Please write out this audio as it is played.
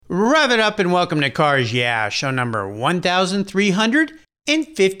Rev it up and welcome to Cars Yeah, show number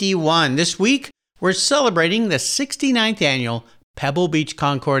 1351. This week, we're celebrating the 69th annual Pebble Beach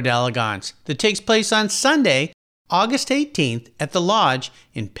Concours d'Elegance that takes place on Sunday, August 18th at the Lodge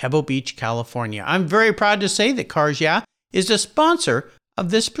in Pebble Beach, California. I'm very proud to say that Cars Yeah is a sponsor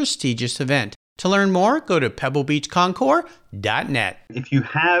of this prestigious event. To learn more, go to pebblebeachconcours.net. If you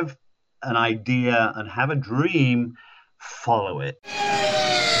have an idea and have a dream, follow it.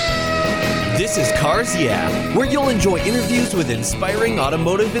 This is Cars Yeah, where you'll enjoy interviews with inspiring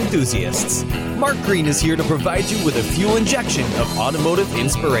automotive enthusiasts. Mark Green is here to provide you with a fuel injection of automotive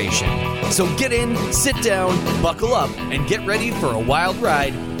inspiration. So get in, sit down, buckle up, and get ready for a wild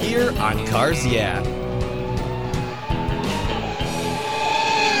ride here on Cars Yeah.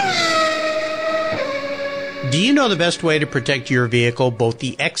 Do you know the best way to protect your vehicle, both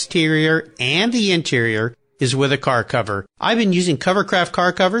the exterior and the interior, is with a car cover? I've been using Covercraft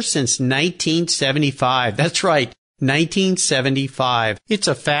car covers since 1975. That's right, 1975. It's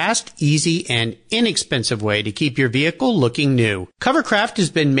a fast, easy, and inexpensive way to keep your vehicle looking new. Covercraft has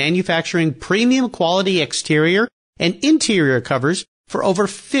been manufacturing premium quality exterior and interior covers for over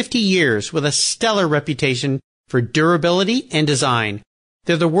 50 years with a stellar reputation for durability and design.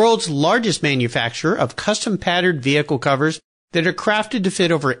 They're the world's largest manufacturer of custom patterned vehicle covers that are crafted to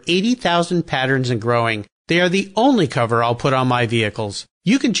fit over 80,000 patterns and growing. They are the only cover I'll put on my vehicles.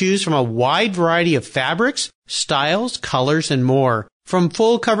 You can choose from a wide variety of fabrics, styles, colors, and more. From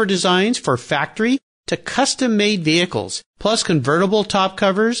full cover designs for factory to custom-made vehicles, plus convertible top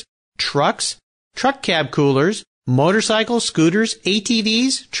covers, trucks, truck cab coolers, motorcycles, scooters,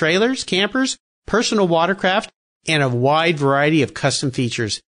 ATVs, trailers, campers, personal watercraft, and a wide variety of custom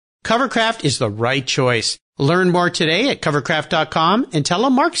features. Covercraft is the right choice. Learn more today at covercraft.com and tell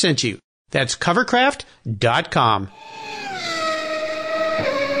them Mark sent you. That's covercraft.com.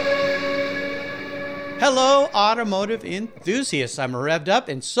 Hello, automotive enthusiasts. I'm revved up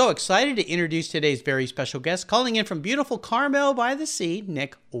and so excited to introduce today's very special guest, calling in from beautiful Carmel by the Sea,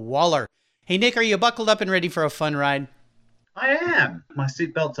 Nick Waller. Hey, Nick, are you buckled up and ready for a fun ride? I am. My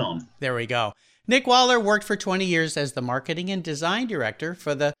seatbelt's on. There we go. Nick Waller worked for 20 years as the marketing and design director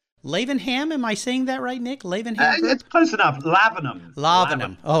for the Lavenham, am I saying that right, Nick? Lavenham Group? It's close enough.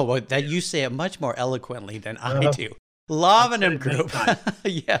 Lavenham. Oh, well, that you say it much more eloquently than I do. Lavenham Group.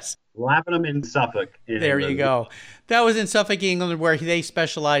 Yes. Lavenham in Suffolk. There you go. That was in Suffolk, England, where they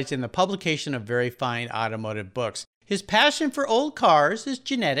specialized in the publication of very fine automotive books. His passion for old cars is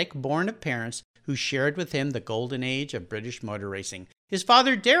genetic, born of parents who shared with him the golden age of British motor racing. His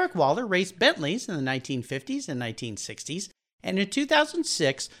father, Derek Waller, raced Bentleys in the 1950s and 1960s. And in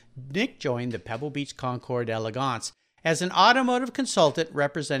 2006, Nick joined the Pebble Beach Concours d'Elegance as an automotive consultant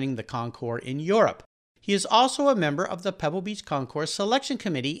representing the Concours in Europe. He is also a member of the Pebble Beach Concours Selection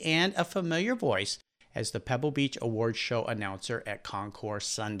Committee and a familiar voice as the Pebble Beach Awards Show announcer at Concours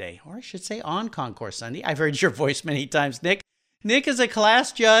Sunday. Or I should say on Concours Sunday. I've heard your voice many times, Nick. Nick is a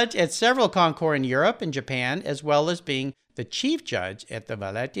class judge at several Concours in Europe and Japan, as well as being the chief judge at the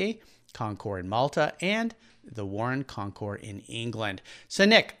Vallette Concours in Malta and the Warren Concours in England. So,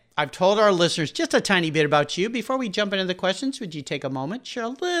 Nick, I've told our listeners just a tiny bit about you. Before we jump into the questions, would you take a moment, share a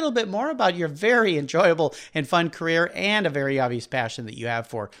little bit more about your very enjoyable and fun career and a very obvious passion that you have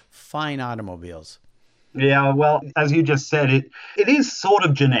for fine automobiles? Yeah, well, as you just said, it is sort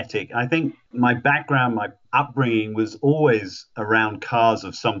of genetic. I think my background, my upbringing was always around cars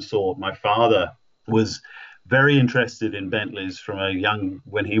of some sort. My father was very interested in Bentleys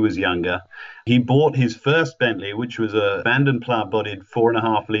when he was younger. He bought his first Bentley, which was a Vanden Plas-bodied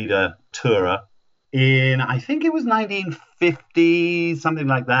 4.5-liter Tourer in, I think it was 1950, something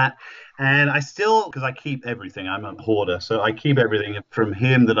like that. And I still, because I keep everything, I'm a hoarder, so I keep everything from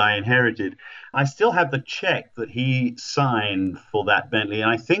him that I inherited. I still have the check that he signed for that Bentley,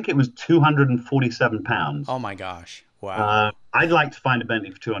 and I think it was 247 pounds. Oh my gosh. Wow. I'd like to find a Bentley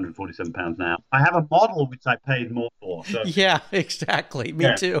for 247 pounds now. I have a model which I paid more for. So. Yeah, exactly.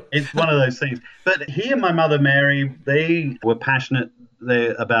 Me too. It's one of those things. But he and my mother, Mary, they were passionate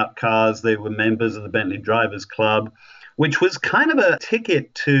about cars. They were members of the Bentley Drivers Club, which was kind of a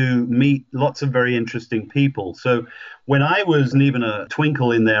ticket to meet lots of very interesting people. So when I wasn't even a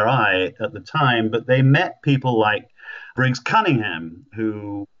twinkle in their eye at the time, but they met people like Briggs Cunningham,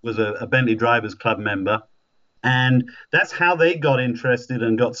 who was a Bentley Drivers Club member. And that's how they got interested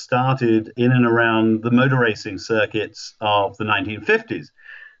and got started in and around the motor racing circuits of the 1950s,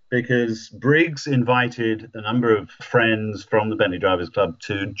 because Briggs invited a number of friends from the Bentley Drivers Club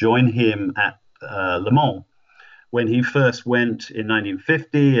to join him at Le Mans when he first went in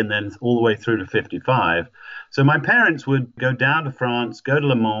 1950 and then all the way through to 55. So my parents would go down to France, go to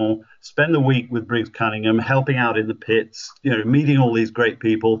Le Mans, spend the week with Briggs Cunningham, helping out in the pits, meeting all these great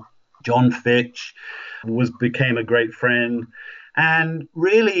people. John Fitch became a great friend. And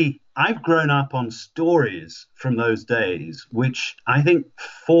really, I've grown up on stories from those days, which I think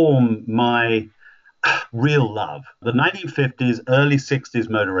form my real love. The 1950s, early 60s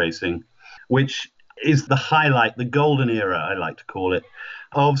motor racing, which is the highlight, the golden era, I like to call it,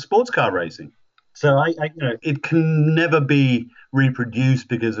 of sports car racing. So it can never be reproduced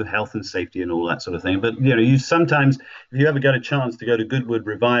because of health and safety and all that sort of thing. But you sometimes, if you ever get a chance to go to Goodwood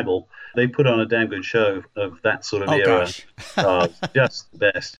Revival, they put on a damn good show of that sort of era. Gosh. Just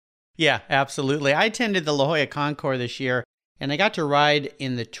the best. Yeah, absolutely. I attended the La Jolla Concours this year, and I got to ride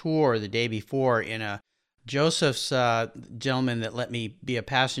in the tour the day before in a Joseph's gentleman that let me be a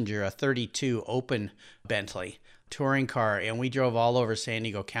passenger, a 32 open Bentley touring car, and we drove all over San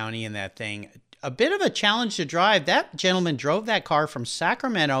Diego County in that thing. A bit of a challenge to drive. That gentleman drove that car from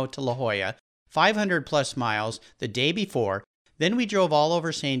Sacramento to La Jolla, 500 plus miles the day before. Then we drove all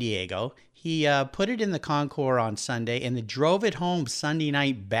over San Diego. He put it in the Concours on Sunday and then drove it home Sunday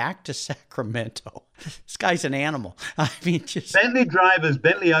night back to Sacramento. This guy's an animal. I mean, just Bentley drivers,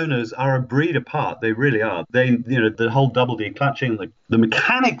 Bentley owners are a breed apart. They really are. The whole double declutching, the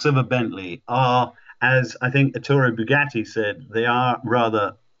mechanics of a Bentley are, as I think Ettore Bugatti said, they are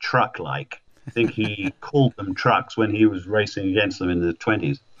rather truck-like. I think he called them trucks when he was racing against them in the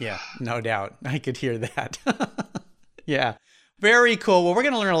 20s. Yeah, no doubt. I could hear that. Yeah. Very cool. Well, we're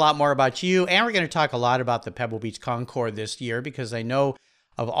going to learn a lot more about you, and we're going to talk a lot about the Pebble Beach Concours this year because I know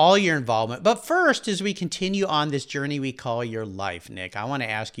of all your involvement. But first, as we continue on this journey we call your life, Nick, I want to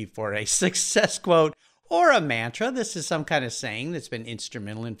ask you for a success quote or a mantra. This is some kind of saying that's been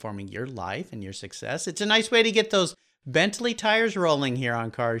instrumental in forming your life and your success. It's a nice way to get those Bentley tires rolling here on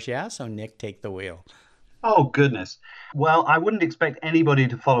Cars Yeah. So, Nick, take the wheel. Oh, goodness. Well, I wouldn't expect anybody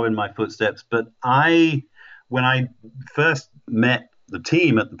to follow in my footsteps, but when I first met the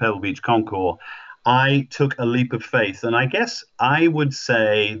team at the Pebble Beach Concours, I took a leap of faith. And I guess I would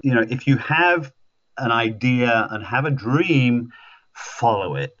say, if you have an idea and have a dream,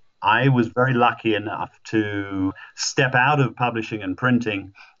 follow it. I was very lucky enough to step out of publishing and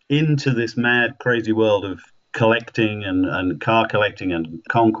printing into this mad, crazy world of collecting and car collecting and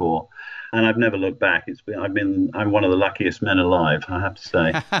concours. And I've never looked back. I'm one of the luckiest men alive, I have to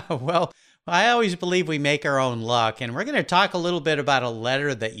say. Well, I always believe we make our own luck, and we're going to talk a little bit about a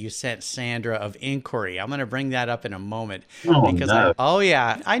letter that you sent Sandra of Inquiry. I'm going to bring that up in a moment.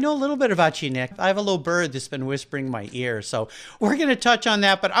 I know a little bit about you, Nick. I have a little bird that's been whispering in my ear, so we're going to touch on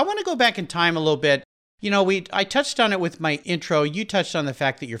that, but I want to go back in time a little bit. I touched on it with my intro. You touched on the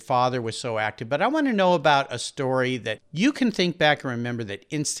fact that your father was so active, but I want to know about a story that you can think back and remember that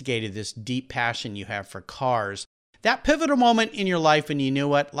instigated this deep passion you have for cars. That pivotal moment in your life when you knew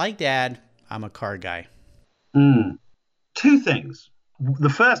what, like Dad, I'm a car guy. Two things. The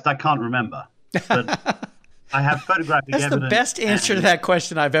first I can't remember, but I have photographic evidence. That's the best answer to that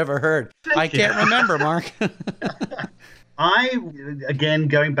question I've ever heard. I can't remember, Mark. Again,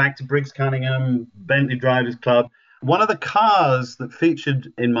 going back to Briggs Cunningham, Bentley Drivers Club, one of the cars that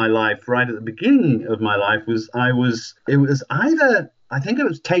featured in my life right at the beginning of my life was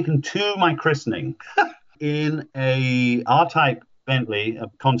taken to my christening in a R-Type Bentley, a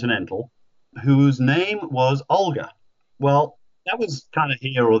Continental, whose name was Olga. Well, that was kind of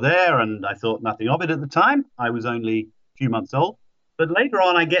here or there, and I thought nothing of it at the time. I was only a few months old. But later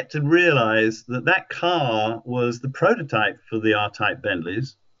on, I get to realize that car was the prototype for the R-Type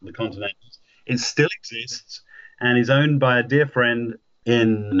Bentleys, the Continentals. It still exists and is owned by a dear friend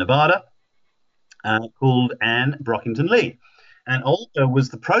in Nevada called Anne Brockington Lee. And Olga was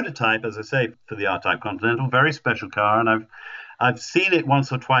the prototype, as I say, for the R-Type Continental. Very special car, and I've seen it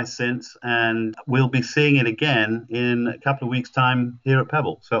once or twice since, and we'll be seeing it again in a couple of weeks' time here at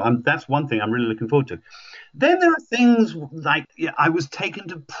Pebble. So that's one thing I'm really looking forward to. Then there are things like I was taken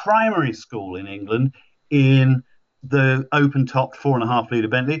to primary school in England in the open-top 4.5-litre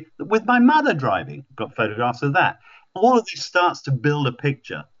Bentley with my mother driving. Got photographs of that. All of this starts to build a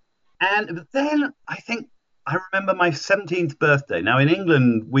picture. And then I remember my 17th birthday. Now, in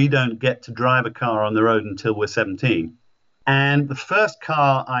England, we don't get to drive a car on the road until we're 17. And the first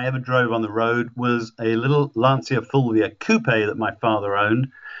car I ever drove on the road was a little Lancia Fulvia coupe that my father owned.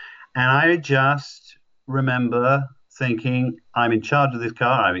 And I just remember thinking, I'm in charge of this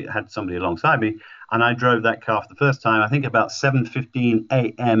car. I had somebody alongside me, and I drove that car for the first time, I think about 7:15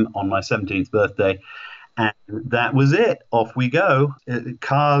 a.m. on my 17th birthday. And that was it. Off we go.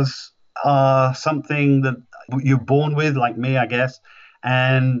 Cars are something that you're born with, like me, I guess.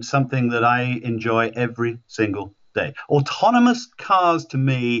 and something that I enjoy every single day. Autonomous cars to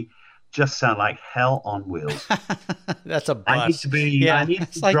me just sound like hell on wheels. That's a I need bus. to be, I Yeah, need to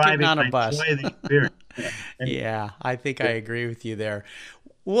it's be like getting driving. on a I bus. enjoy the experience. And Yeah, I think I agree with you there.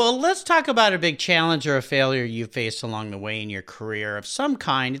 Well, let's talk about a big challenge or a failure you faced along the way in your career of some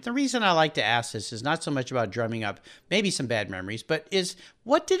kind. The reason I like to ask this is not so much about drumming up maybe some bad memories, but is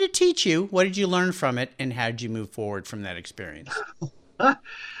what did it teach you? What did you learn from it? And how did you move forward from that experience?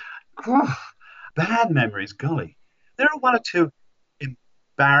 bad memories, golly. There are one or two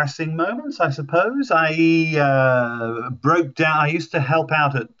embarrassing moments, I suppose. I broke down. I used to help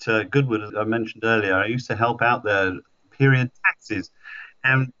out at Goodwood, as I mentioned earlier. I used to help out there period taxis,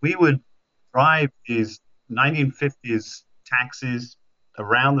 and we would drive these 1950s taxis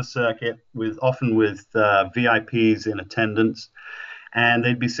around the circuit with often with VIPs in attendance, and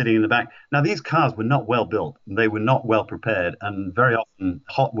they'd be sitting in the back. Now, these cars were not well built, they were not well prepared, and very often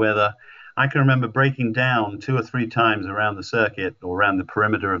hot weather. I can remember breaking down 2 or 3 times around the circuit or around the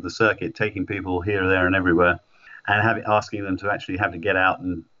perimeter of the circuit, taking people here, there, and everywhere, and asking them to actually have to get out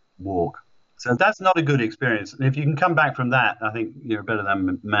and walk. So that's not a good experience. And if you can come back from that, I think you're a better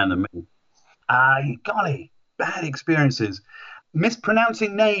man than me. Golly, bad experiences.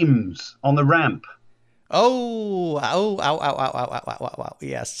 Mispronouncing names on the ramp. Oh.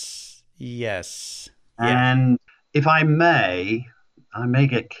 Yes. Yes. Yeah. And if I may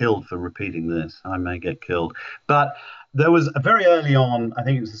get killed for repeating this. I may get killed. But there was a very early on, I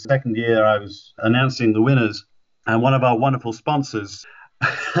think it was the second year, I was announcing the winners. And one of our wonderful sponsors,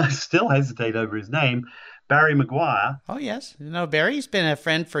 I still hesitate over his name, Barry Maguire. Oh, yes. Barry's been a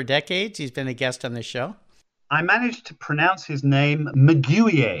friend for decades. He's been a guest on the show. I managed to pronounce his name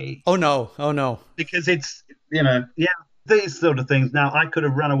Maguire. Oh, no. Because it's, these sort of things. Now, I could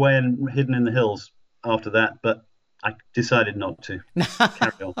have run away and hidden in the hills after that, but I decided not to.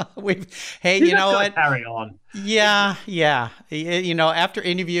 Carry on. Hey, you know what? Carry on. Yeah. After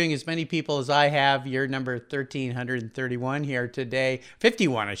interviewing as many people as I have, you're number 1,331 here today.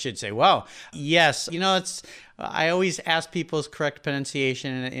 51, I should say. Wow. Yes. I always ask people's correct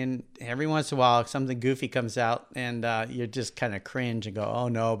pronunciation, and every once in a while something goofy comes out, and you just kind of cringe and go, oh,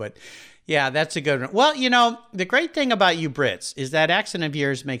 no, but... Yeah, that's a good one. Well, the great thing about you Brits is that accent of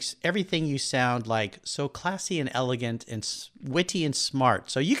yours makes everything you sound like so classy and elegant and witty and smart.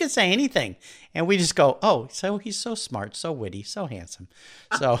 So you can say anything, and we just go, oh, so he's so smart, so witty, so handsome.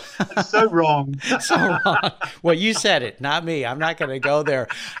 So so wrong. So wrong. Well, you said it, not me. I'm not going to go there.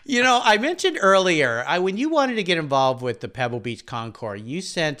 I mentioned earlier, when you wanted to get involved with the Pebble Beach Concours, you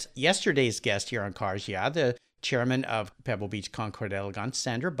sent yesterday's guest here on Cars, the chairman of Pebble Beach Concours d'Elegance,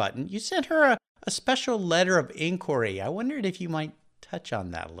 Sandra Button. You sent her a special letter of inquiry. I wondered if you might touch on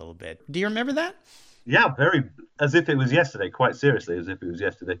that a little bit. Do you remember that? Yeah, very, as if it was yesterday, quite seriously, as if it was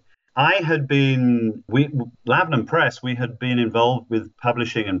yesterday. Lavenham Press, we had been involved with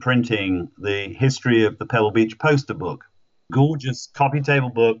publishing and printing the history of the Pebble Beach poster book. Gorgeous coffee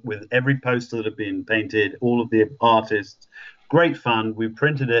table book with every poster that had been painted, all of the artists. Great fun. We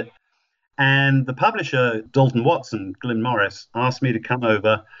printed it. And the publisher, Dalton Watson, Glyn Morris, asked me to come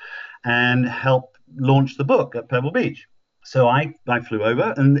over and help launch the book at Pebble Beach. So I flew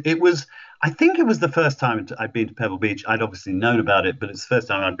over, and I think it was the first time I'd been to Pebble Beach. I'd obviously known about it, but it's the first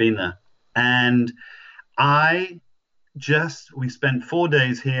time I'd been there. And we spent 4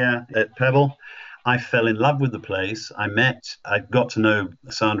 days here at Pebble. I fell in love with the place. I got to know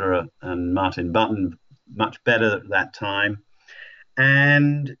Sandra and Martin Button much better at that time.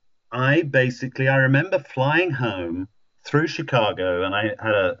 And I remember flying home through Chicago, and I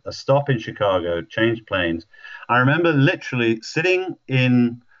had a stop in Chicago, changed planes. I remember literally sitting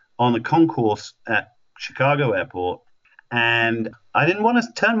on the concourse at Chicago Airport, and I didn't want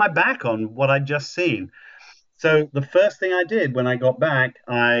to turn my back on what I'd just seen. So the first thing I did when I got back,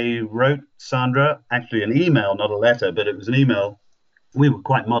 I wrote Sandra, actually an email, not a letter, but it was an email. We were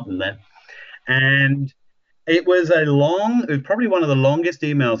quite modern then. And it was probably one of the longest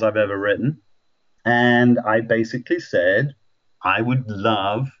emails I've ever written. And I basically said, I would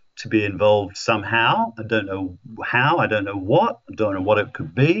love to be involved somehow. I don't know how, I don't know what, I don't know what it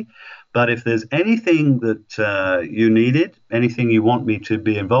could be. But if there's anything that you needed, anything you want me to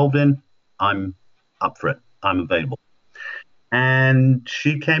be involved in, I'm up for it. I'm available. And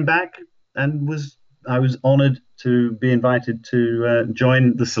she came back and I was honored to be invited to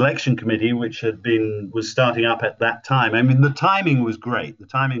join the selection committee, which was starting up at that time. I mean, the timing was great. The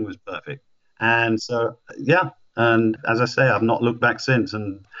timing was perfect. And so, yeah. And as I say, I've not looked back since.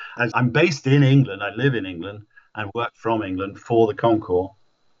 And I'm based in England. I live in England and work from England for the Concours.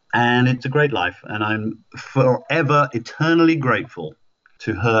 And it's a great life. And I'm forever, eternally grateful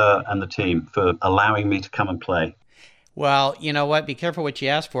to her and the team for allowing me to come and play. Well, you know what? Be careful what you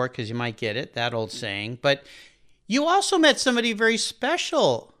ask for because you might get it, that old saying. But you also met somebody very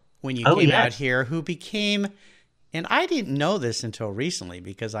special when you came out here who became, and I didn't know this until recently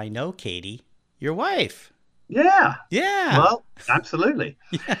because I know Katie, your wife. Yeah. Yeah. Well, absolutely.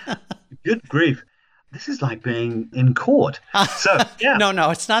 Yeah. Good grief. This is like being in court. So, yeah. No,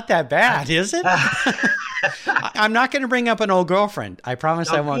 it's not that bad, is it? I'm not going to bring up an old girlfriend. I promise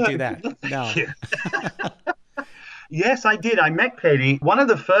I won't do that. No. Yes, I did. I met Katie. One of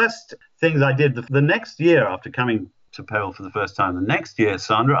the first things I did the next year after coming to Pebble for the first time, the next year,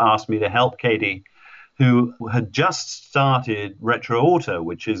 Sandra asked me to help Katie, who had just started Retro Auto,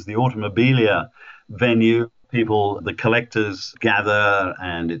 which is the automobilia venue. People, the collectors gather,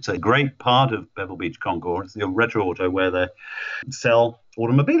 and it's a great part of Pebble Beach Concours. It's the Retro Auto where they sell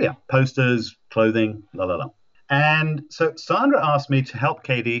automobilia, posters, clothing, la la la. And so Sandra asked me to help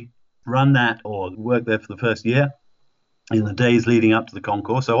Katie run that or work there for the first year in the days leading up to the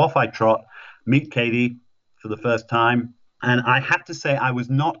concours. So off I trot, meet Katie for the first time. And I have to say I was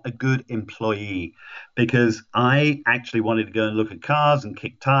not a good employee because I actually wanted to go and look at cars and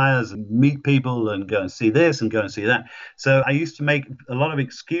kick tires and meet people and go and see this and go and see that. So I used to make a lot of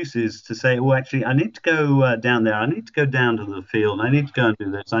excuses to say, oh, actually, I need to go down there. I need to go down to the field. I need to go and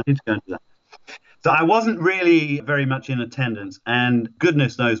do this. I need to go and do that. So I wasn't really very much in attendance, and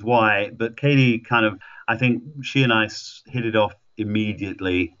goodness knows why. But Katie I think she and I hit it off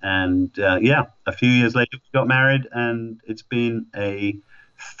immediately. And a few years later, we got married, and it's been a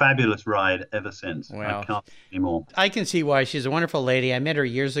fabulous ride ever since. Well, I can't anymore. I can see why. She's a wonderful lady. I met her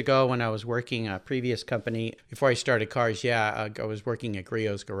years ago when I was working a previous company. Before I started cars, I was working at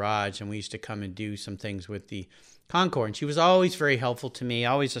Griot's Garage, and we used to come and do some things with the Concours. And she was always very helpful to me,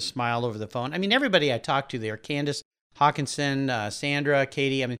 always a smile over the phone. I mean, everybody I talked to there, Candace Hawkinson, Sandra,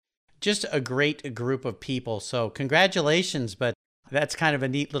 Katie, I mean, just a great group of people. So congratulations, but that's kind of a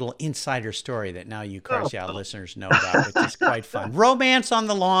neat little insider story that now you Cars Yeah listeners know about, which is quite fun. Romance on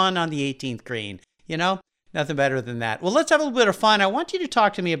the lawn on the 18th green, nothing better than that. Well, let's have a little bit of fun. I want you to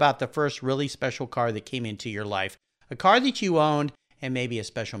talk to me about the first really special car that came into your life, a car that you owned, and maybe a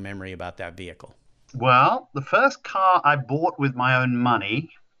special memory about that vehicle. Well, the first car I bought with my own money,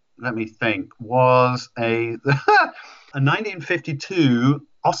 let me think, was a 1952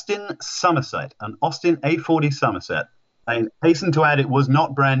 Austin Somerset, an Austin A40 Somerset. I hasten to add it was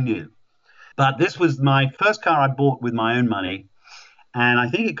not brand new. But this was my first car I bought with my own money, and I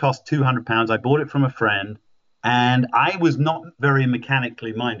think it cost £200. I bought it from a friend, and I was not very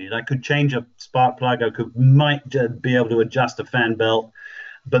mechanically minded. I could change a spark plug, might be able to adjust a fan belt,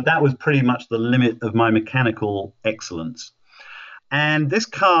 but that was pretty much the limit of my mechanical excellence. And this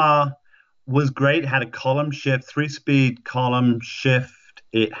car was great. It had a column shift, 3-speed column shift.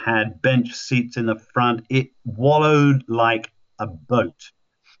 It had bench seats in the front. It wallowed like a boat.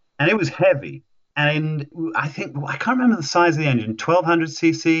 And it was heavy. And I can't remember the size of the engine, 1200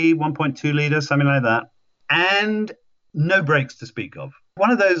 cc, 1.2 litre, something like that. And no brakes to speak of.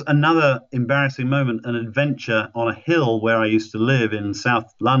 One of those, another embarrassing moment, an adventure on a hill where I used to live in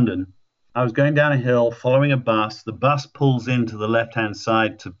South London. I was going down a hill following a bus. The bus pulls into the left-hand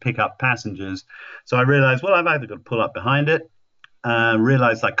side to pick up passengers. So I realized, well, I've either got to pull up behind it.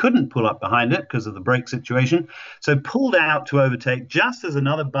 Realized I couldn't pull up behind it because of the brake situation. So pulled out to overtake just as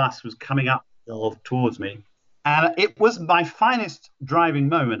another bus was coming up towards me. And it was my finest driving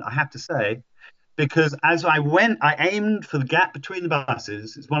moment, I have to say, because as I went, I aimed for the gap between the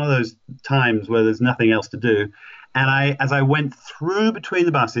buses. It's one of those times where there's nothing else to do. And as I went through between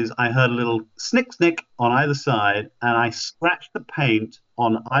the buses, I heard a little snick, snick on either side, and I scratched the paint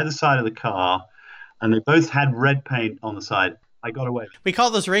on either side of the car, and they both had red paint on the side. I got away. We call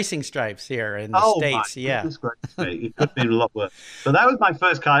those racing stripes here in the States. Yeah. It could have been a lot worse. But that was my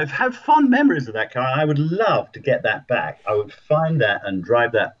first car. I've had fond memories of that car. I would love to get that back. I would find that and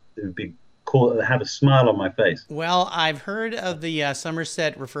drive that. It would be cool, have a smile on my face. Well, I've heard of the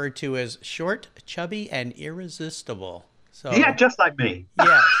Somerset referred to as short, chubby, and irresistible. So, yeah, just like me.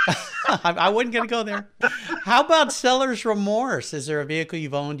 Yeah. I wasn't going to go there. How about seller's remorse? Is there a vehicle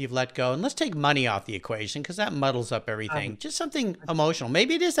you've owned, you've let go? And let's take money off the equation because that muddles up everything. Just something emotional.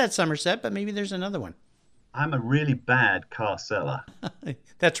 Maybe it is that Somerset, but maybe there's another one. I'm a really bad car seller.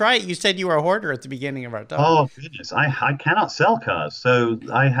 That's right. You said you were a hoarder at the beginning of our talk. Oh, goodness. I cannot sell cars. So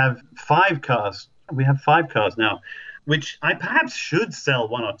I have 5 cars. We have 5 cars now, which I perhaps should sell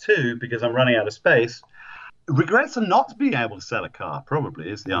 1 or 2 because I'm running out of space. Regrets are not being able to sell a car, probably,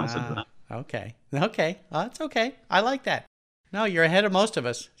 is the answer to that. Okay. Well, that's okay. I like that. No, you're ahead of most of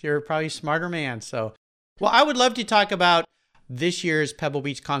us. You're probably a smarter man. So, well, I would love to talk about this year's Pebble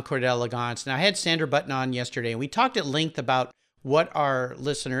Beach Concours d'Elegance. Now, I had Sandra Button on yesterday, and we talked at length about what our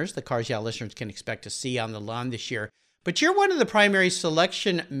listeners, the Cars Yeah listeners, can expect to see on the lawn this year. But you're one of the primary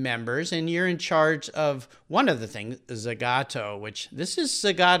selection members, and you're in charge of one of the things, Zagato, which this is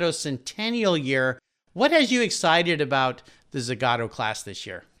Zagato's centennial year. What has you excited about the Zagato class this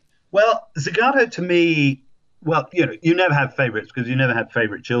year? Well, Zagato to me, well, you never have favorites because you never have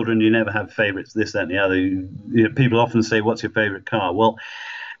favorite children. You never have favorites, this, that, and the other. People often say, what's your favorite car? Well,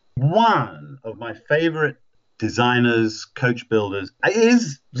 one of my favorite designers, coach builders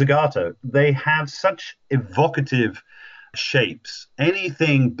is Zagato. They have such evocative shapes.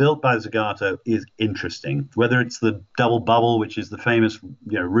 Anything built by Zagato is interesting, whether it's the double bubble, which is the famous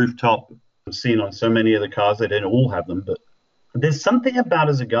rooftop seen on so many of the cars. They don't all have them, but there's something about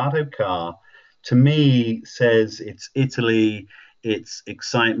a Zagato car, to me, says it's Italy, it's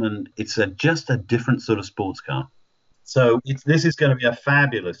excitement, it's just a different sort of sports car. So this is going to be a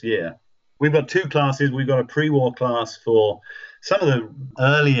fabulous year. We've got two classes. We've got a pre-war class for some of the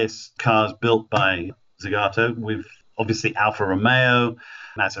earliest cars built by Zagato. We've obviously Alfa Romeo,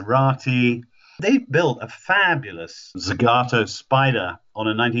 Maserati. They built a fabulous Zagato Spider on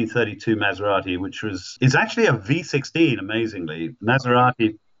a 1932 Maserati, which is actually a V16, amazingly.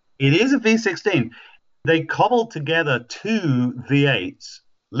 Maserati, it is a V16. They cobbled together two V8s,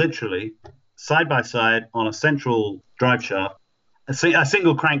 literally, side by side on a central drive shaft, a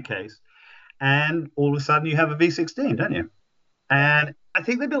single crankcase, and all of a sudden you have a V16, don't you? And I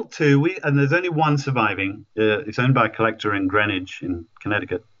think they built two, and there's only one surviving. It's owned by a collector in Greenwich in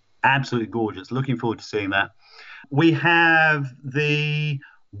Connecticut. Absolutely gorgeous. Looking forward to seeing that. We have the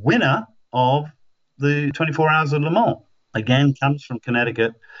winner of the 24 Hours of Le Mans. Again, comes from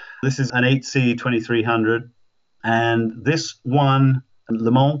Connecticut. This is an 8C 2300, and this won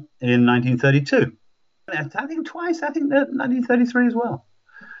Le Mans in 1932. I think twice. I think 1933 as well.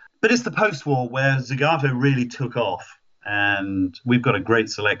 But it's the post-war where Zagato really took off. And we've got a great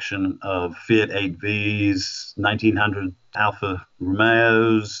selection of Fiat 8Vs, 1900 Alfa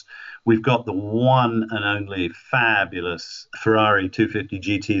Romeos. We've got the one and only fabulous Ferrari 250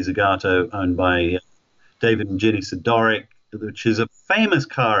 GT Zagato owned by David and Ginny Sidoric, which is a famous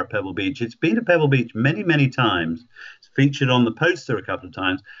car at Pebble Beach. It's been at Pebble Beach many, many times. It's featured on the poster a couple of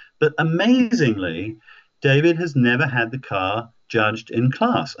times. But amazingly, David has never had the car judged in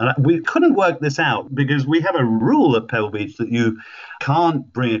class. And we couldn't work this out because we have a rule at Pebble Beach that you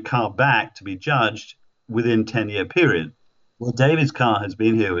can't bring a car back to be judged within 10-year period. Well, David's car has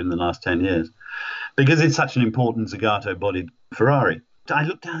been here in the last 10 years because it's such an important Zagato-bodied Ferrari. I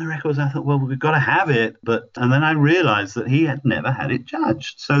looked down the records and I thought, well, we've got to have it. And then I realized that he had never had it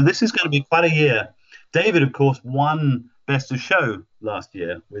judged. So this is going to be quite a year. David, of course, won Best of Show last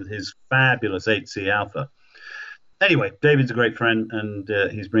year with his fabulous 8C Alfa. Anyway, David's a great friend,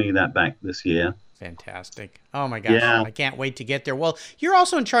 and he's bringing that back this year. Fantastic. Oh, my gosh. Yeah. I can't wait to get there. Well, you're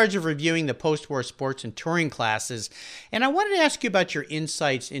also in charge of reviewing the post-war sports and touring classes, and I wanted to ask you about your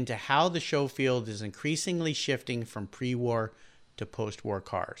insights into how the show field is increasingly shifting from pre-war to post-war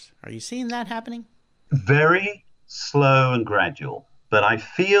cars. Are you seeing that happening? Very slow and gradual, but I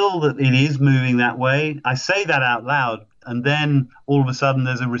feel that it is moving that way. I say that out loud, and then all of a sudden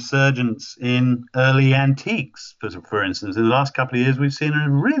there's a resurgence in early antiques. For instance, in the last couple of years, we've seen a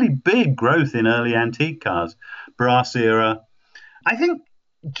really big growth in early antique cars, brass era. I think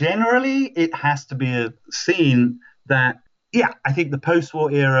generally it has to be seen that, I think the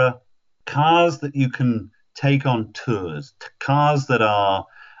post-war era cars that you can take on tours, cars that are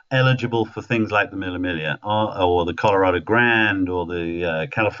eligible for things like the Mille Miglia or the Colorado Grand or the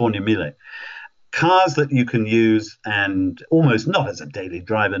California Mille. Cars that you can use and almost not as a daily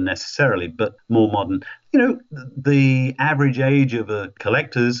driver necessarily, but more modern. The average age of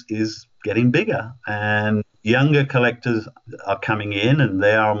collectors is getting bigger, and younger collectors are coming in, and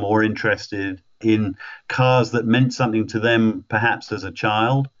they are more interested in cars that meant something to them perhaps as a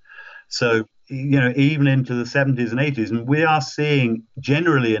child. So, even into the 70s and 80s, and we are seeing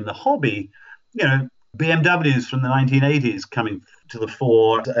generally in the hobby, BMWs from the 1980s coming to the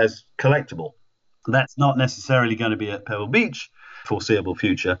fore as collectible. That's not necessarily going to be at Pebble Beach foreseeable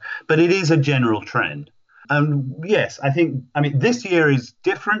future, but it is a general trend. And yes, I think this year is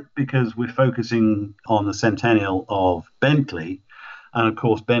different because we're focusing on the centennial of Bentley. And of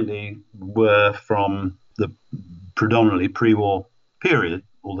course, Bentley were from the predominantly pre-war period,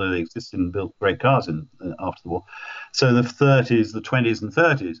 although they existed and built great cars after the war. So the 30s, the 20s and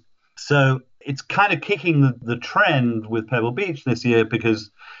 30s. So it's kind of kicking the trend with Pebble Beach this year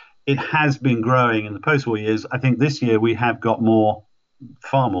because it has been growing in the post-war years. I think this year we have got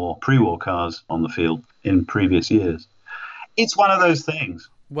far more pre-war cars on the field in previous years. It's one of those things.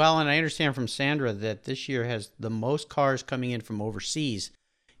 Well, and I understand from Sandra that this year has the most cars coming in from overseas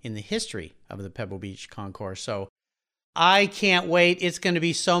in the history of the Pebble Beach Concours. So I can't wait. It's going to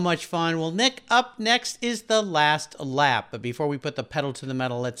be so much fun. Well, Nick, up next is the last lap. But before we put the pedal to the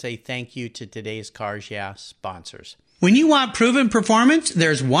metal, let's say thank you to today's Cars Yeah sponsors. When you want proven performance,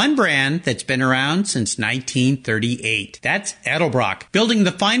 there's one brand that's been around since 1938. That's Edelbrock, building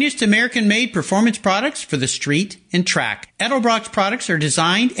the finest American-made performance products for the street and track. Edelbrock's products are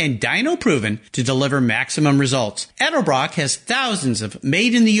designed and dyno-proven to deliver maximum results. Edelbrock has thousands of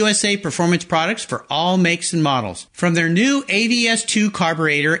made-in-the-USA performance products for all makes and models. From their new AVS2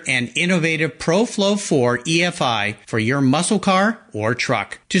 carburetor and innovative ProFlow 4 EFI for your muscle car or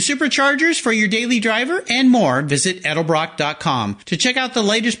truck, to superchargers for your daily driver and more, visit Edelbrock.com to check out the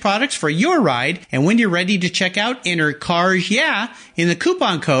latest products for your ride. And when you're ready to check out, enter Cars Yeah in the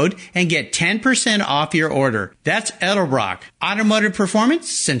coupon code and get 10% off your order. That's Edelbrock, automotive performance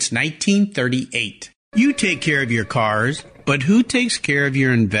since 1938. You take care of your cars, but who takes care of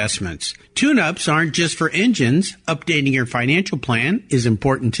your investments? Tune-ups aren't just for engines. Updating your financial plan is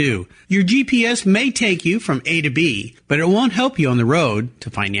important too. Your GPS may take you from A to B, but it won't help you on the road to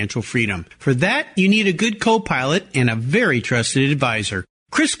financial freedom. For that, you need a good co-pilot and a very trusted advisor.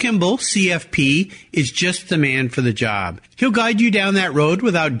 Chris Kimball, CFP, is just the man for the job. He'll guide you down that road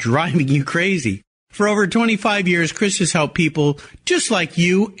without driving you crazy. For over 25 years, Chris has helped people just like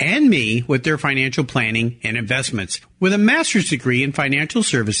you and me with their financial planning and investments. With a master's degree in financial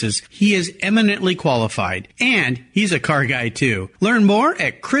services, he is eminently qualified, and he's a car guy too. Learn more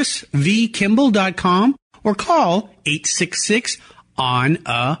at chrisvkimball.com or call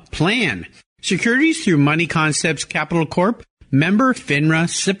 866-ON-A-PLAN. Securities through Money Concepts Capital Corp., member FINRA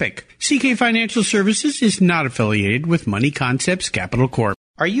SIPC. CK Financial Services is not affiliated with Money Concepts Capital Corp.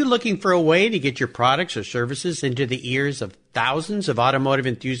 Are you looking for a way to get your products or services into the ears of thousands of automotive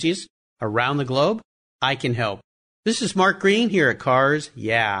enthusiasts around the globe? I can help. This is Mark Green here at Cars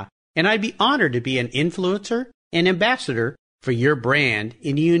Yeah, and I'd be honored to be an influencer and ambassador for your brand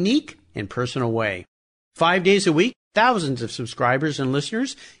in a unique and personal way. 5 days a week, thousands of subscribers and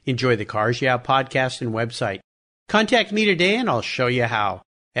listeners enjoy the Cars Yeah podcast and website. Contact me today and I'll show you how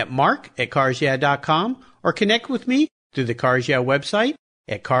at mark@carsyeah.com or connect with me through the Cars Yeah website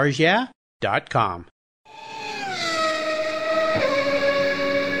at carsyeah.com.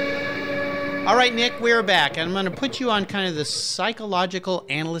 All right, Nick, we're back. And I'm going to put you on kind of the psychological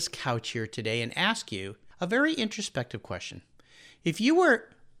analyst couch here today and ask you a very introspective question. If you were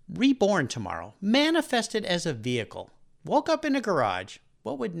reborn tomorrow, manifested as a vehicle, woke up in a garage,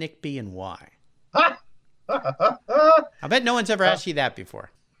 what would Nick be and why? I bet no one's ever asked you that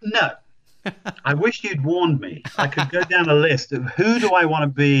before. No. I wish you'd warned me. I could go down a list of who do I want to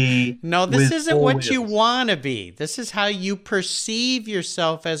be. No, this isn't what you want to be. This is how you perceive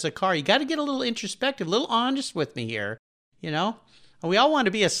yourself as a car. You got to get a little introspective, a little honest with me here. You know, we all want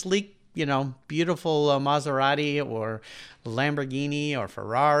to be a sleek, beautiful Maserati or Lamborghini or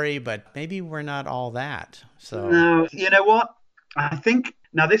Ferrari, but maybe we're not all that. So no, you know what? I think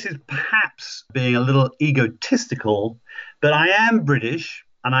now this is perhaps being a little egotistical, but I am British.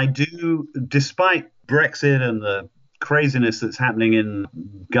 And I do, despite Brexit and the craziness that's happening in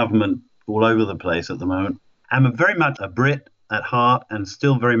government all over the place at the moment, I'm very much a Brit at heart and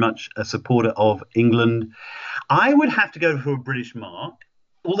still very much a supporter of England. I would have to go for a British mark.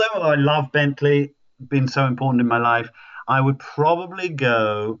 Although I love Bentley, been so important in my life, I would probably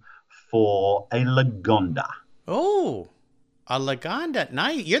go for a Lagonda. Oh, a Lagonda.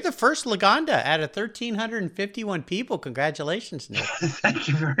 Nice. You're the first Lagonda out of 1,351 people. Congratulations, Nick. Thank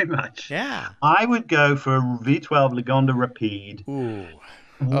you very much. Yeah. I would go for a V12 Lagonda Rapide. Ooh.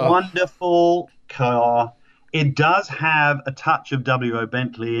 Wonderful car. It does have a touch of W.O.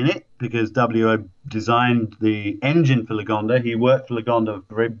 Bentley in it because W.O. designed the engine for Lagonda. He worked for Lagonda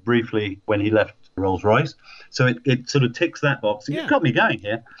very briefly when he left Rolls-Royce. So it sort of ticks that box. Yeah. You've got me going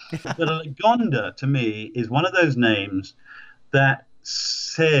here. But a Lagonda, to me, is one of those names that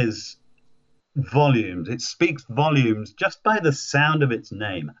says volumes. It speaks volumes just by the sound of its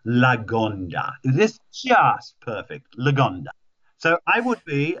name. Lagonda. It is just perfect. Lagonda. So I would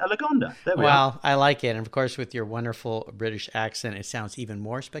be a Lagonda. There we are. Well, I like it. And of course, with your wonderful British accent, it sounds even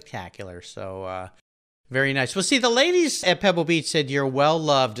more spectacular. So very nice. Well, see, the ladies at Pebble Beach said you're well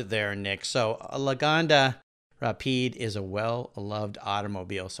loved there, Nick. So a Lagonda Rapide is a well-loved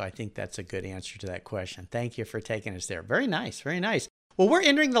automobile, so I think that's a good answer to that question. Thank you for taking us there. Very nice, very nice. Well, we're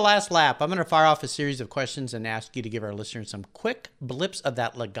entering the last lap. I'm going to fire off a series of questions and ask you to give our listeners some quick blips of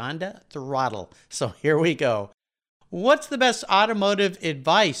that Lagonda throttle. So here we go. What's the best automotive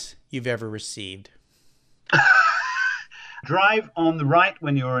advice you've ever received? Drive on the right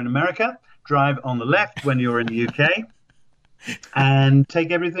when you're in America, drive on the left when you're in the UK, and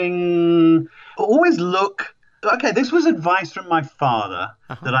take everything. Always look. Okay, this was advice from my father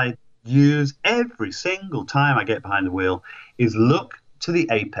that I use every single time I get behind the wheel, is look to the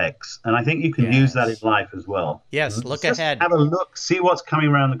apex. And I think you can use that in life as well. Yes, look Just ahead. Have a look, see what's coming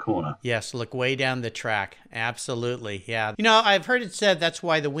around the corner. Yes, look way down the track. Absolutely, yeah. You know, I've heard it said that's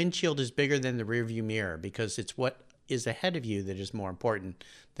why the windshield is bigger than the rearview mirror, because it's what is ahead of you that is more important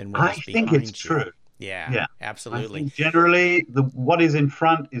than what is behind you. I think it's true. Yeah, absolutely. I think generally, what is in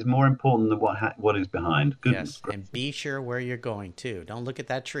front is more important than what is behind. Yes, and be sure where you're going, too. Don't look at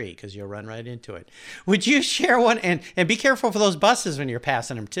that tree, because you'll run right into it. Would you share one? And be careful for those buses when you're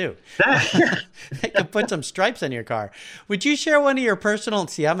passing them, too. They can put some stripes on your car. Would you share one of your personal...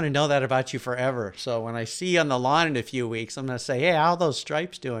 See, I'm going to know that about you forever. So when I see you on the lawn in a few weeks, I'm going to say, hey, how are those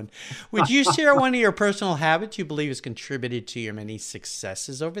stripes doing? Would you share one of your personal habits you believe has contributed to your many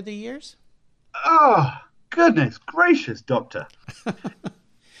successes over the years? Oh, goodness gracious, Doctor.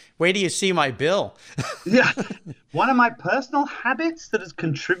 Wait till you see my bill. Yeah. One of my personal habits that has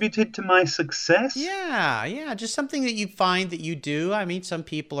contributed to my success? Yeah. Just something that you find that you do. I mean, some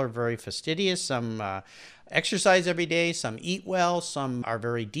people are very fastidious. Some exercise every day. Some eat well. Some are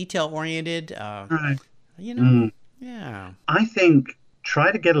very detail-oriented. Right. Yeah. I think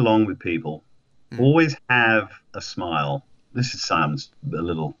try to get along with people. Always have a smile. This sounds a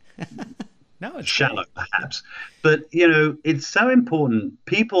little... No, it's shallow, great. perhaps. But, it's so important.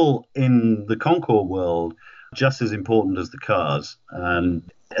 People in the Concours world are just as important as the cars. And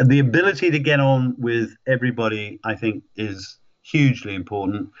the ability to get on with everybody, I think, is hugely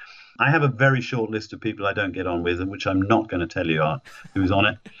important. I have a very short list of people I don't get on with, which I'm not going to tell you who's on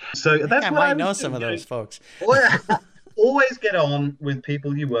it. So that's I might know some of those folks. Always get on with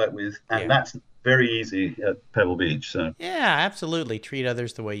people you work with, and that's very easy at Pebble Beach. So yeah, absolutely. Treat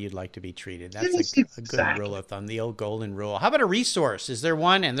others the way you'd like to be treated. That's a good rule of thumb, the old golden rule. How about a resource? Is there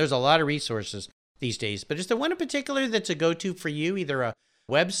one? And there's a lot of resources these days, but is there one in particular that's a go-to for you? Either a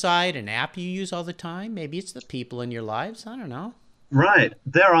website, an app you use all the time? Maybe it's the people in your lives. I don't know. Right.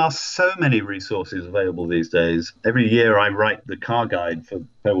 There are so many resources available these days. Every year I write the car guide for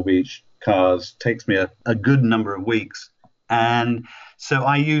Pebble Beach cars. Takes me a good number of weeks. And so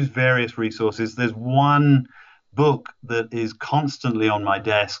I use various resources. There's one book that is constantly on my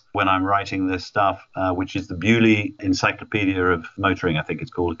desk when I'm writing this stuff, which is the Bewley Encyclopedia of Motoring, I think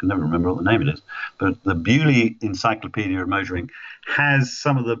it's called. I can never remember what the name it is. But the Bewley Encyclopedia of Motoring has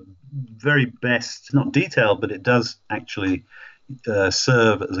some of the very best, not detailed, but it does actually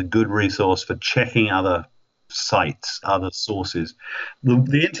serve as a good resource for checking other sites, other sources.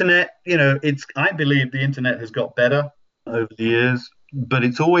 The internet, I believe the internet has got better over the years, but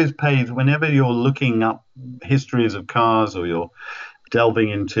it's always paid whenever you're looking up histories of cars or you're delving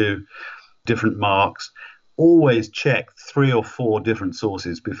into different marques. Always check 3 or 4 different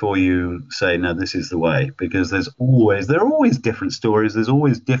sources before you say, no, this is the way, because there are always different stories. There's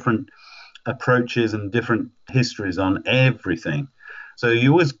always different approaches and different histories on everything. So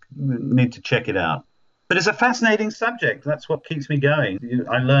you always need to check it out. But it's a fascinating subject. That's what keeps me going.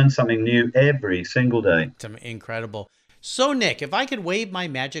 I learn something new every single day. It's incredible. So, Nick, if I could wave my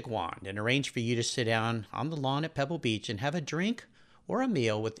magic wand and arrange for you to sit down on the lawn at Pebble Beach and have a drink or a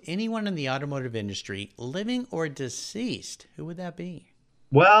meal with anyone in the automotive industry, living or deceased, who would that be?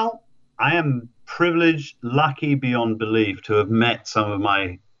 Well, I am privileged, lucky beyond belief to have met some of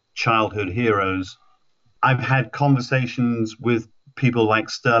my childhood heroes. I've had conversations with people like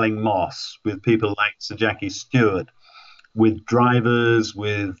Stirling Moss, with people like Sir Jackie Stewart, with drivers,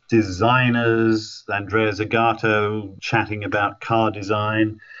 with designers, Andrea Zagato chatting about car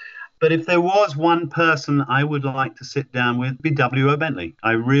design. But if there was one person I would like to sit down with, it'd be W.O. Bentley.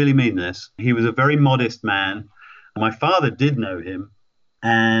 I really mean this. He was a very modest man. My father did know him,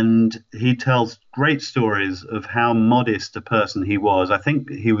 and he tells great stories of how modest a person he was. I think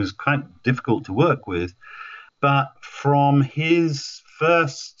he was quite difficult to work with. But from his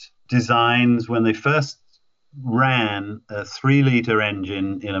first designs, when they first ran a 3-litre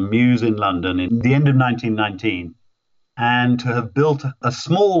engine in a Mews in London in the end of 1919, and to have built a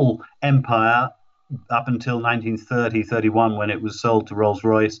small empire up until 1930-31 when it was sold to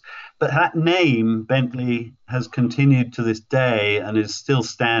Rolls-Royce. But that name, Bentley, has continued to this day and it still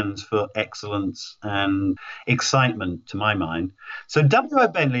stands for excellence and excitement to my mind. So W.O.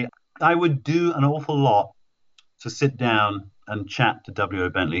 Bentley, I would do an awful lot to sit down and chat to W.O.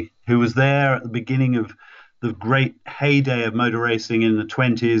 Bentley, who was there at the beginning of the great heyday of motor racing in the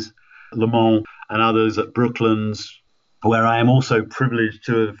 20s, Le Mans and others at Brooklands. where I am also privileged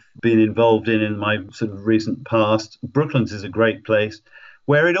to have been involved in my sort of recent past. Brooklands is a great place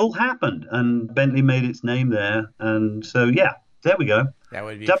where it all happened, and Bentley made its name there. And so, yeah, there we go. That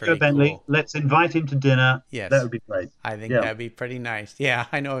would be W. pretty Bentley, cool. let's invite him to dinner. Yes. That would be great. I think that'd be pretty nice. Yeah,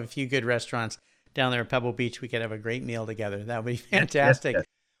 I know a few good restaurants down there at Pebble Beach. We could have a great meal together. That would be fantastic. Yes.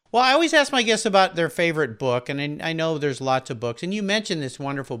 Well, I always ask my guests about their favorite book, and I know there's lots of books. And you mentioned this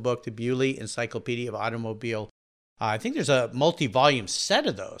wonderful book, the Bewley Encyclopedia of Automobile. I think there's a multi-volume set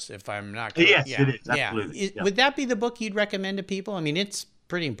of those, if I'm not correct. Yes, it is. Absolutely. Would that be the book you'd recommend to people? I mean, it's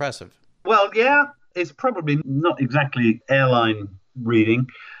pretty impressive. Well, yeah, it's probably not exactly airline reading.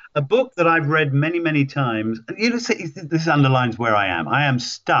 A book that I've read many, many times. You know, this underlines where I am. I am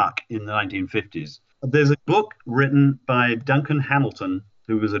stuck in the 1950s. There's a book written by Duncan Hamilton,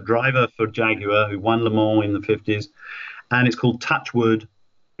 who was a driver for Jaguar, who won Le Mans in the 50s, and it's called Touchwood.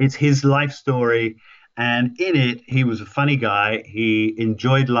 It's his life story. And in it, he was a funny guy. He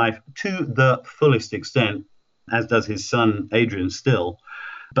enjoyed life to the fullest extent, as does his son, Adrian, still.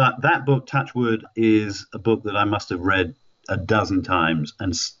 But that book, Touchwood, is a book that I must have read a dozen times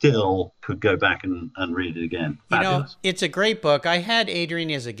and still could go back and read it again. Fabulous. You know, it's a great book. I had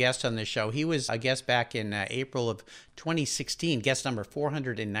Adrian as a guest on the show. He was a guest back in April of 2016, guest number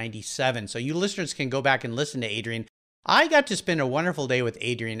 497. So you listeners can go back and listen to Adrian. I got to spend a wonderful day with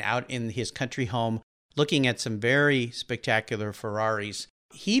Adrian out in his country home, looking at some very spectacular Ferraris.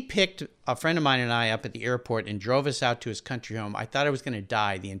 He picked a friend of mine and I up at the airport and drove us out to his country home. I thought I was going to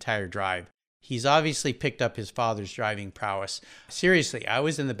die the entire drive. He's obviously picked up his father's driving prowess. Seriously, I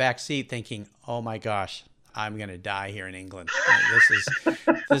was in the back seat thinking, oh my gosh, I'm going to die here in England.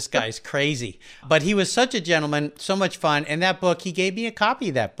 This guy's crazy. But he was such a gentleman, so much fun. And that book, he gave me a copy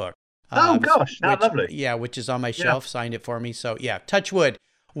of that book. Oh gosh, how lovely. Yeah, which is on my shelf, signed it for me. So yeah, Touchwood.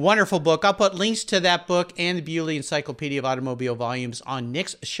 Wonderful book. I'll put links to that book and the Bewley Encyclopedia of Automobile volumes on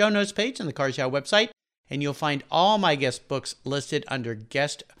Nick's show notes page on the Cars Yeah website. And you'll find all my guest books listed under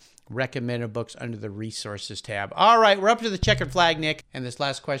guest recommended books under the resources tab. All right, we're up to the checkered flag, Nick. And this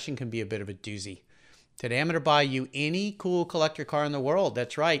last question can be a bit of a doozy. Today I'm going to buy you any cool collector car in the world.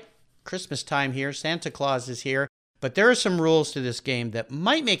 That's right. Christmas time here. Santa Claus is here. But there are some rules to this game that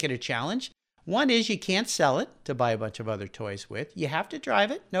might make it a challenge. One is you can't sell it to buy a bunch of other toys with. You have to drive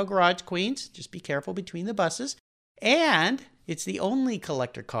it. No garage queens. Just be careful between the buses. And it's the only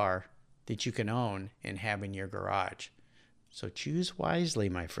collector car that you can own and have in your garage. So choose wisely,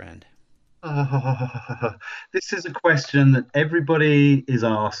 my friend. This is a question that everybody is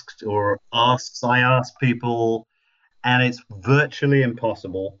asked or asks. I ask people, and it's virtually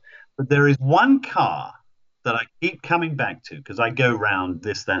impossible. But there is one car that I keep coming back to because I go around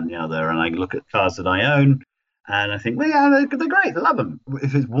this, that, and the other, and I look at cars that I own, and I think, well, yeah, they're great. I love them.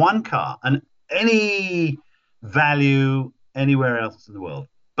 If it's one car and any value anywhere else in the world,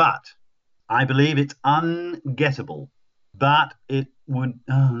 but I believe it's ungettable. But it would.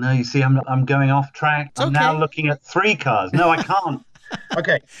 Oh no! You see, I'm going off track. I'm now looking at three cars. No, I can't.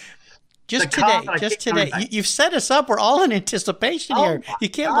 Okay. Just today. You've set us up. We're all in anticipation here. You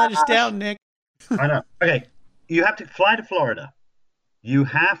can't let us down, Nick. I know. Okay. You have to fly to Florida. You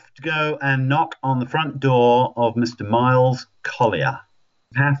have to go and knock on the front door of Mr. Miles Collier.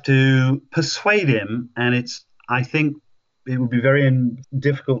 You have to persuade him, and I think it would be very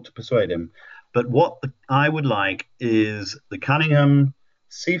difficult to persuade him. But what I would like is the Cunningham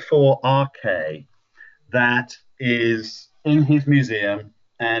C4RK that is in his museum,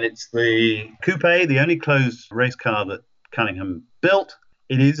 and it's the coupe, the only closed race car that Cunningham built.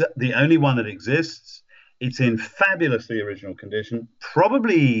 It is the only one that exists. It's in fabulously original condition,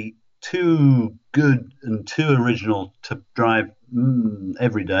 probably too good and too original to drive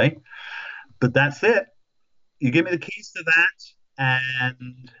every day. But that's it. You give me the keys to that,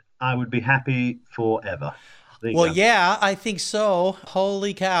 and I would be happy forever. Well, yeah, I think so.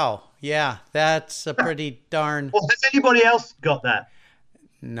 Holy cow. Yeah, that's a pretty darn... Well, has anybody else got that?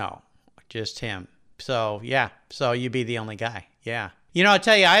 No, just him. So, yeah. So you'd be the only guy. Yeah. You know, I'll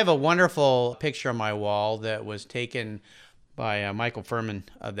tell you, I have a wonderful picture on my wall that was taken by Michael Furman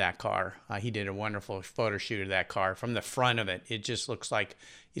of that car. He did a wonderful photo shoot of that car. From the front of it, it just looks like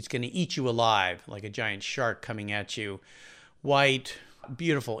it's going to eat you alive, like a giant shark coming at you. White,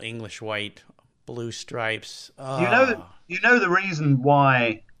 beautiful English white, blue stripes. Oh. You know the reason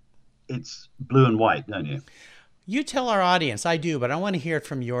why it's blue and white, don't you? You tell our audience. I do, but I want to hear it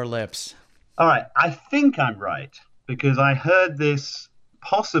from your lips. All right. I think I'm right because I heard this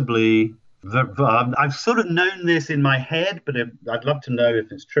possibly. I've sort of known this in my head, but I'd love to know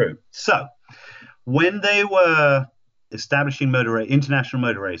if it's true. So when they were establishing international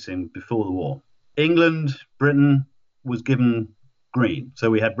motor racing before the war, England, Britain, was given green. So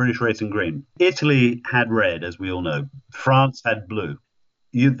we had British Racing green. Italy had red, as we all know. France had blue.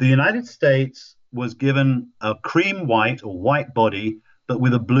 The United States was given a cream white or white body, but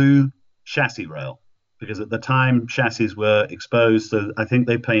with a blue chassis rail, because at the time chassis were exposed. So I think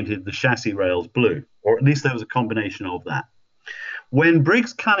they painted the chassis rails blue, or at least there was a combination of that. When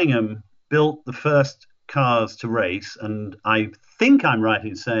Briggs Cunningham built the first cars to race, and I think I'm right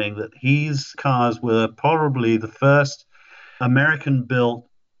in saying that his cars were probably the first American-built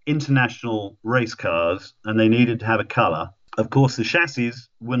international race cars, and they needed to have a color. Of course, the chassis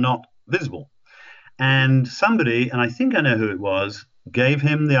were not visible. And somebody, and I think I know who it was, gave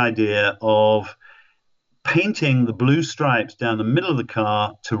him the idea of painting the blue stripes down the middle of the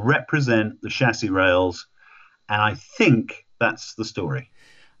car to represent the chassis rails. And I think that's the story.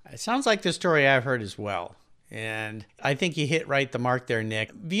 It sounds like the story I've heard as well. And I think you hit right the mark there,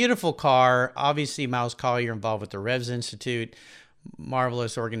 Nick. Beautiful car. Obviously, Miles Collier involved with the Revs Institute.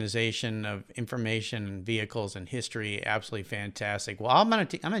 Marvelous organization of information and vehicles and history. Absolutely fantastic. Well, I'm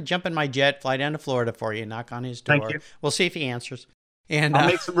gonna jump in my jet, fly down to Florida for you, knock on his door. Thank you. We'll see if he answers. And I'll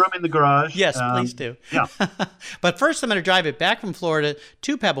make some room in the garage. Yes, please do. Yeah. But first, I'm going to drive it back from Florida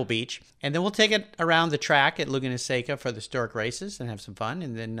to Pebble Beach, and then we'll take it around the track at Laguna Seca for the historic races and have some fun,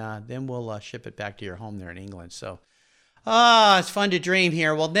 and then we'll ship it back to your home there in England. So, it's fun to dream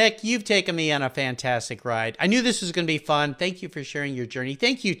here. Well, Nick, you've taken me on a fantastic ride. I knew this was going to be fun. Thank you for sharing your journey.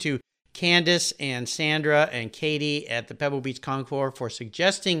 Thank you to Candace and Sandra and Katie at the Pebble Beach Concours for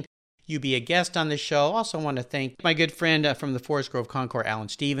suggesting you be a guest on the show. Also want to thank my good friend from the Forest Grove Concours, Alan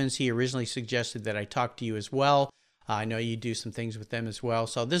Stevens. He originally suggested that I talk to you as well. I know you do some things with them as well.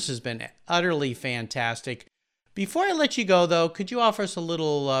 So this has been utterly fantastic. Before I let you go, though, could you offer us a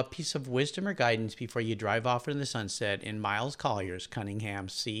little piece of wisdom or guidance before you drive off into the sunset in Miles Collier's Cunningham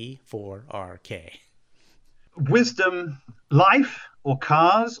C4RK? Wisdom, life or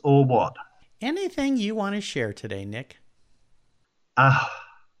cars or what? Anything you want to share today, Nick?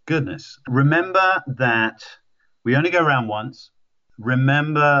 Goodness. Remember that we only go around once.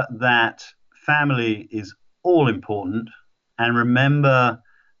 Remember that family is all important. And remember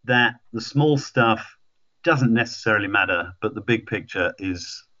that the small stuff doesn't necessarily matter, but the big picture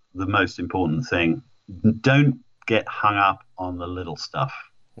is the most important thing. Don't get hung up on the little stuff.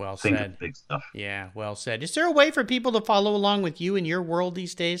 Well Think said. of the big stuff. Yeah, well said. Is there a way for people to follow along with you in your world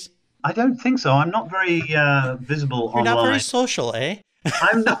these days? I don't think so. I'm not very visible You're online. not very social, eh?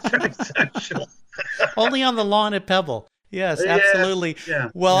 I'm not very social. Only on the lawn at Pebble. Yes, Yeah, absolutely. yeah,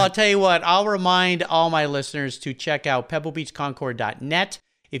 Well, yeah. I'll tell you what, I'll remind all my listeners to check out pebblebeachconcours.net.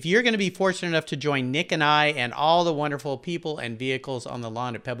 If you're going to be fortunate enough to join Nick and I and all the wonderful people and vehicles on the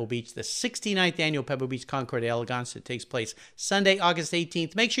lawn at Pebble Beach, the 69th annual Pebble Beach Concours d'Elegance that takes place Sunday, August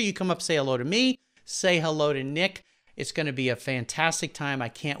 18th, make sure you come up, say hello to me, say hello to Nick. It's going to be a fantastic time. I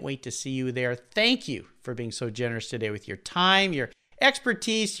can't wait to see you there. Thank you for being so generous today with your time, your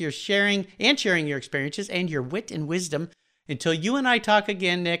expertise, your sharing your experiences and your wit and wisdom. Until you and I talk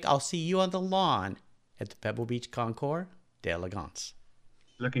again, Nick, I'll see you on the lawn at the Pebble Beach Concours d'Elegance.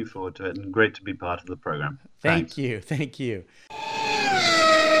 Looking forward to it, and great to be part of the program. Thank you. Thank you.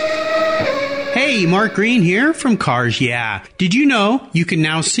 Hey, Mark Green here from Cars Yeah. Did you know you can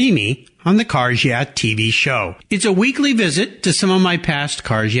now see me on the Cars Yeah TV show? It's a weekly visit to some of my past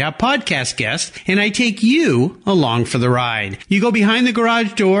Cars Yeah podcast guests, and I take you along for the ride. You go behind the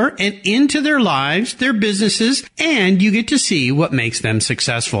garage door and into their lives, their businesses, and you get to see what makes them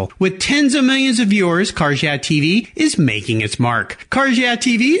successful. With tens of millions of viewers, Cars Yeah TV is making its mark. Cars Yeah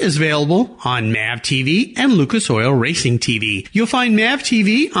TV is available on MAV TV and Lucas Oil Racing TV. You'll find MAV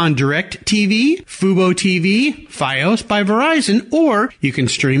TV on Direct TV, Fubo TV, Fios by Verizon, or you can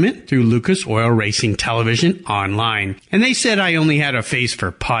stream it through Lucas Oil Racing Television online. And they said I only had a face for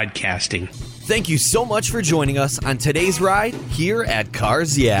podcasting. Thank you so much for joining us on today's ride here at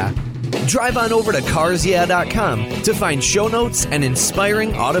Cars Yeah. Drive on over to carsyeah.com to find show notes and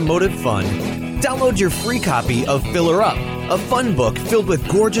inspiring automotive fun. Download your free copy of Filler Up, a fun book filled with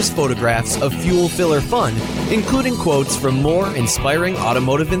gorgeous photographs of fuel filler fun, including quotes from more inspiring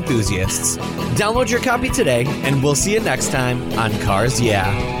automotive enthusiasts. Download your copy today, and we'll see you next time on Cars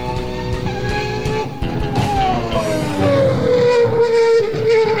Yeah.